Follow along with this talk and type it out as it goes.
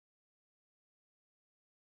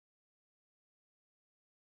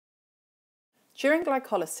During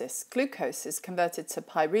glycolysis, glucose is converted to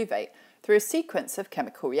pyruvate through a sequence of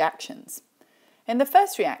chemical reactions. In the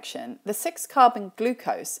first reaction, the 6-carbon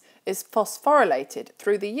glucose is phosphorylated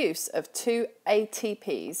through the use of 2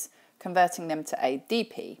 ATPs, converting them to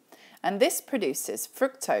ADP, and this produces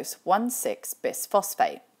fructose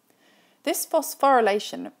 1,6-bisphosphate. This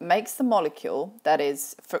phosphorylation makes the molecule, that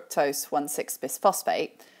is fructose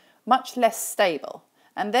 1,6-bisphosphate, much less stable,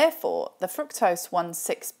 and therefore the fructose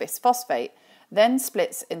 1,6-bisphosphate then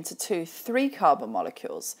splits into 2 3-carbon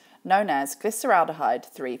molecules known as glyceraldehyde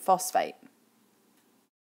 3-phosphate.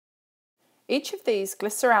 Each of these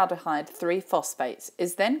glyceraldehyde 3-phosphates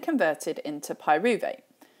is then converted into pyruvate.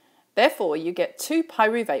 Therefore, you get 2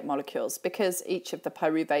 pyruvate molecules because each of the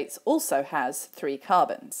pyruvates also has 3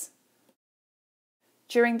 carbons.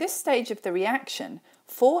 During this stage of the reaction,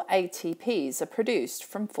 4 ATPs are produced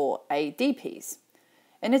from 4 ADPs.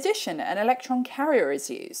 In addition, an electron carrier is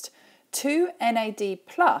used. 2 NAD+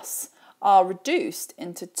 are reduced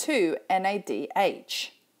into 2 NADH.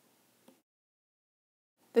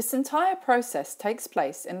 This entire process takes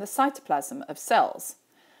place in the cytoplasm of cells,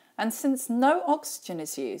 and since no oxygen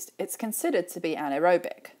is used, it's considered to be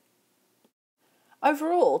anaerobic.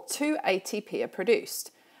 Overall, 2 ATP are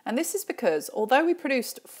produced, and this is because although we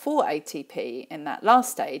produced 4 ATP in that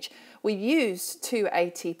last stage, we used 2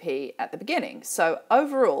 ATP at the beginning, so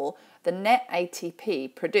overall the net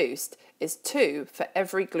ATP produced is 2 for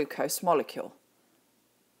every glucose molecule.